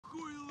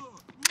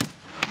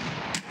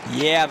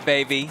Yeah,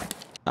 baby.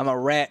 I'm a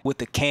rat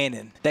with a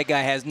cannon. That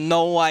guy has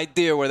no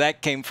idea where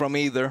that came from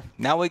either.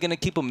 Now we're going to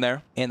keep him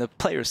there. And the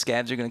player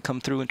scabs are going to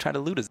come through and try to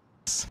loot us.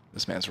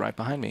 This man's right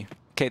behind me.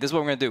 Okay, this is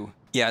what we're going to do.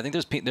 Yeah, I think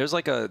there's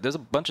a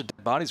bunch of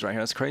dead bodies right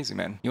here. That's crazy,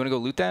 man. You want to go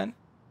loot that?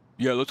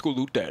 Yeah, let's go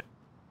loot that.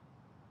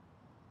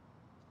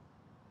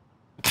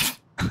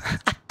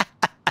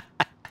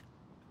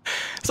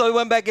 So we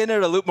went back in there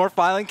to loot more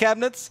filing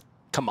cabinets?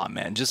 Come on,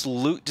 man. Just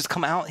loot. Just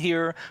come out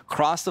here,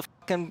 cross the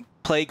fucking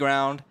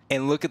playground,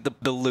 and look at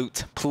the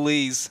loot,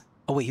 please.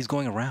 Oh, wait, he's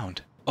going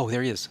around. Oh,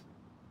 there he is.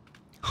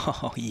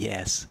 Oh,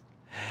 yes.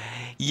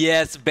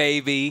 Yes,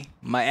 baby.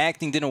 My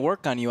acting didn't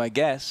work on you, I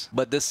guess.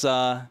 But this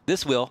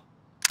will.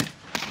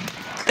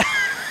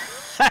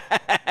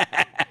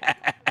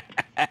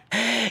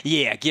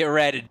 Yeah, get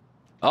ready.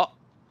 Oh.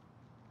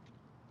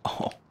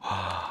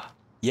 Oh.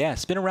 Yeah,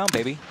 spin around,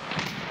 baby.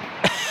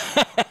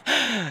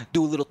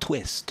 Do a little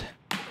twist.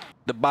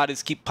 The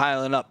bodies keep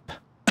piling up.